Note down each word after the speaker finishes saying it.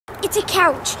it's a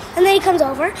couch. And then he comes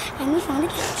over and we found a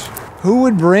couch. Who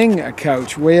would bring a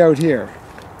couch way out here?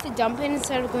 To dump it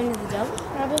instead of going to the dump,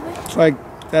 probably. It's like,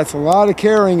 that's a lot of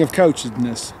carrying of couches in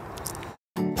this.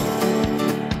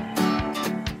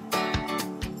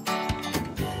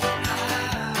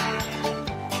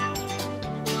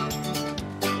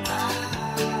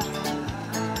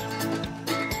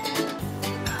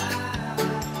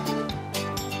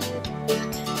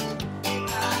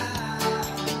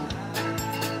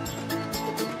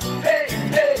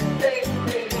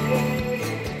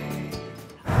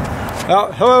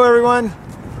 Well, hello everyone.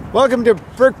 Welcome to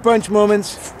Burke Bunch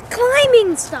Moments.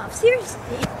 Climbing stuff,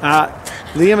 seriously.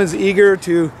 Liam is eager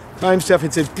to climb stuff.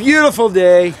 It's a beautiful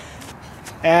day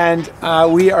and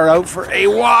we are out for a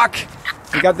walk.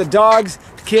 We got the dogs,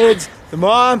 the kids, the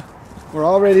mom. We're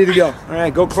all ready to go. All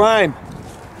right, go climb.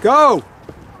 Go!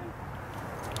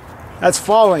 That's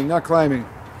falling, not climbing.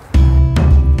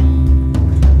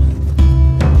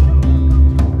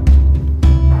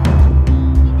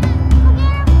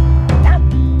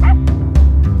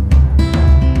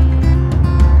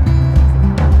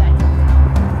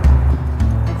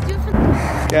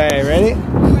 Okay, ready?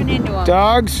 Run into him.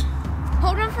 Dogs.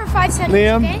 Hold on for 5 seconds,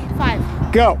 Liam. okay?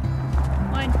 5. Go.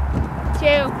 1, 2,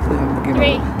 Get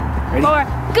 3, Ready? 4,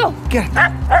 go! Get it.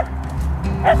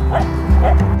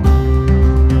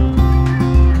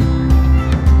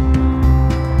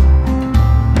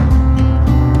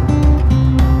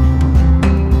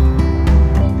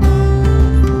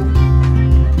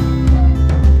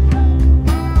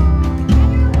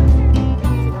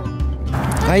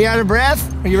 Are you out of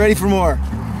breath? Are you ready for more?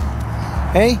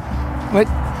 Hey,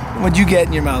 what'd you get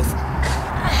in your mouth?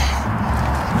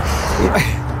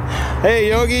 Hey,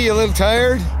 Yogi, you a little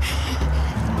tired?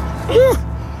 Woo.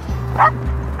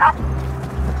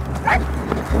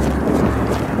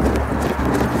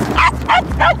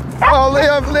 Oh,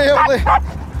 Liam,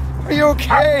 are you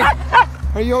okay?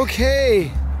 Are you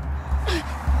okay?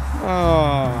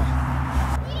 Oh,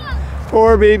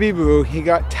 poor baby Boo, he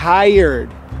got tired.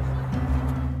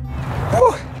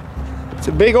 Whew. It's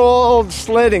a big old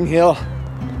sledding hill.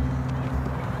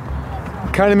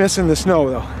 Kind of missing the snow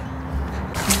though.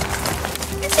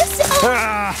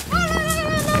 Ah.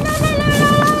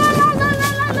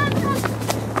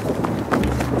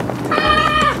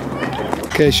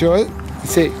 Okay, show it. Let's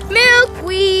see.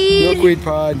 Milkweed! Milkweed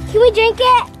pod. Can we drink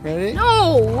it? Ready?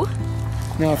 No!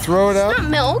 Now throw it up. It's not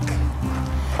milk.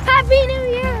 Happy New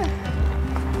Year!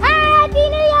 Happy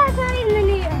New Year! It's not even the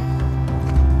New Year.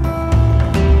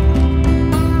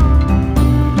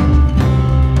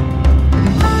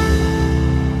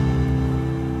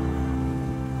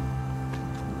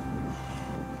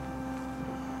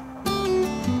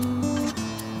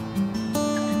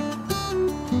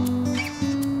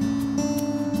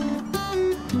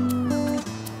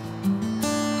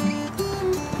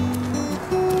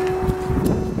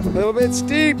 A little bit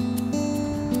steep.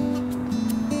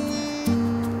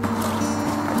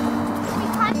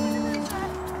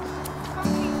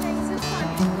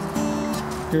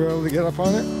 You're able to get up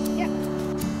on it? Yeah.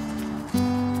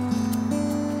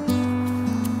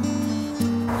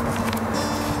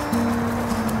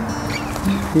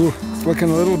 Ooh, it's looking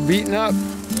a little beaten up.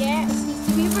 Yeah, this needs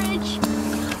to be a bridge.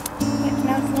 Yeah,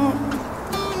 now it's not.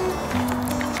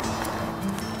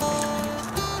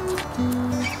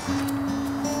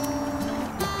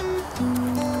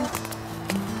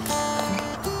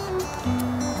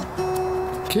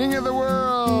 King of the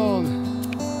world.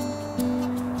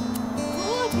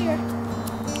 Cool up here.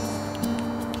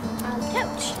 On the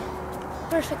couch.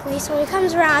 Perfectly. So he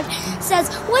comes around, says,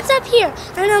 "What's up here?"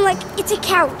 And I'm like, "It's a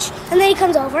couch." And then he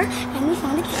comes over and we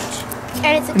found a couch.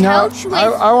 And it's a Now, couch with,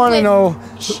 I want to know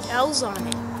shells on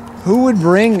it. who would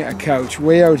bring a couch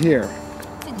way out here.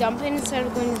 To dump it instead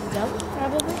of going to the dump,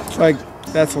 probably. It's like,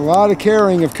 that's a lot of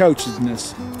carrying of couches in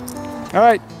this. All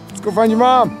right, let's go find your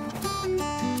mom.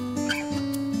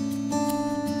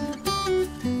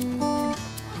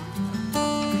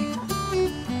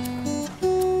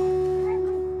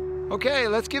 Okay,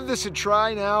 let's give this a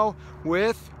try now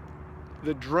with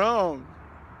the drone.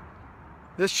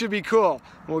 This should be cool.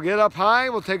 We'll get up high,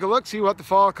 we'll take a look, see what the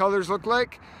fall colors look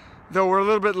like. Though we're a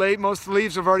little bit late, most of the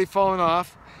leaves have already fallen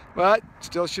off, but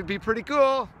still should be pretty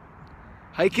cool.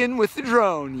 Hiking with the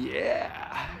drone,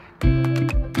 yeah.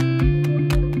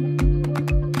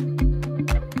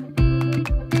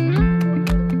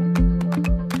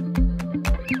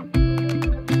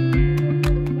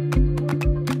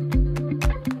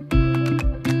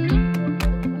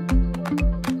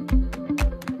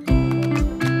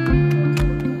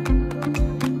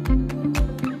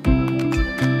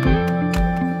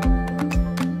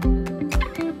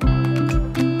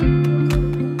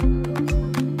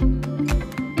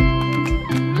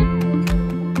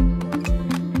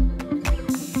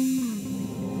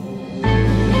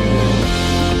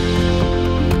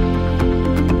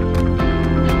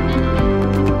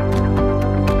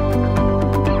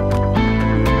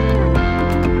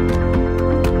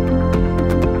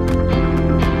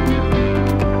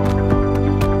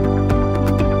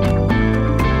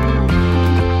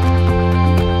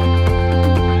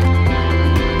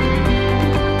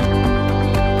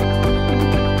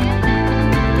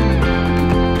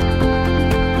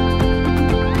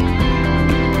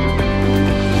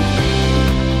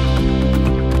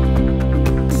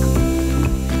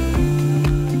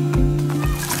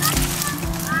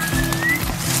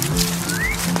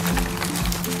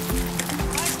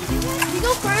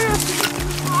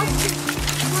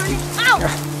 Ow!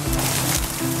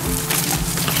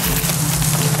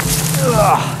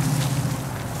 Ugh.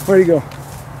 Where'd he go?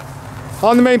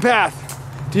 On the main path.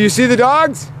 Do you see the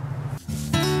dogs?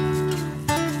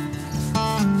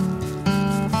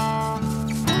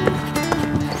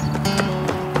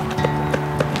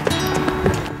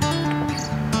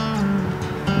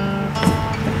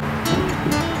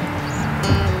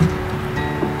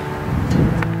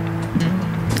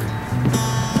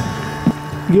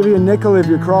 I'll give you a nickel if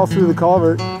you crawl through the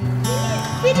culvert.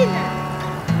 Fit in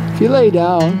there. If you lay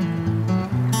down.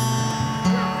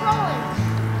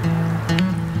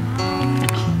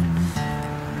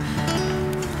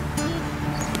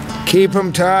 Keep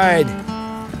him tied.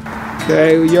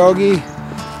 Okay, Yogi,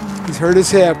 he's hurt his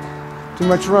hip. Too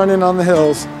much running on the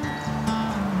hills.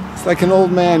 It's like an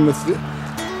old man with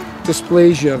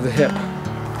dysplasia of the hip.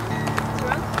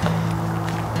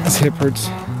 His hip hurts.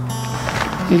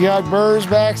 You got burrs,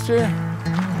 Baxter? I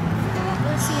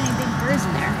don't see any big birds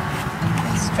in there.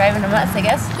 He's driving him nuts, I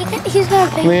guess. He's going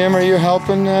big. Liam, are you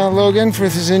helping Logan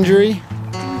with his injury?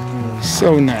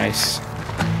 So nice.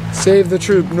 Save the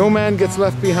troop. No man gets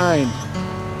left behind.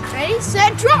 Ready,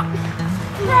 set, drop.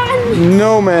 Run.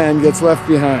 No man gets left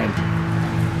behind.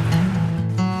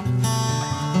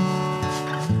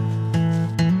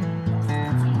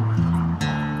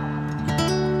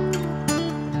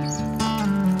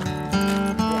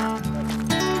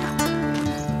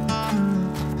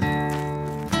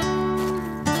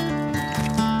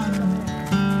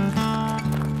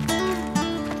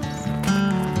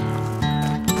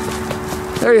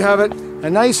 There you have it, a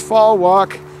nice fall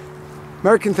walk.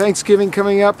 American Thanksgiving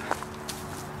coming up.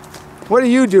 What are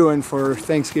you doing for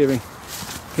Thanksgiving?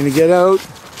 Gonna get out,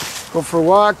 go for a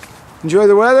walk, enjoy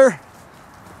the weather?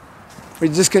 Or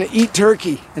you just gonna eat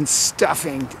turkey and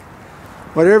stuffing?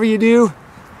 Whatever you do,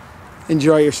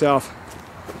 enjoy yourself.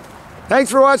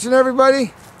 Thanks for watching,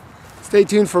 everybody. Stay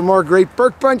tuned for more great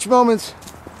Burke Bunch moments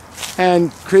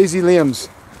and crazy Liams.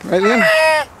 Right, Liam?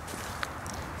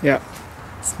 Yeah.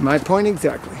 It's my point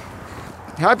exactly.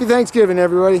 Happy Thanksgiving,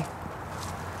 everybody.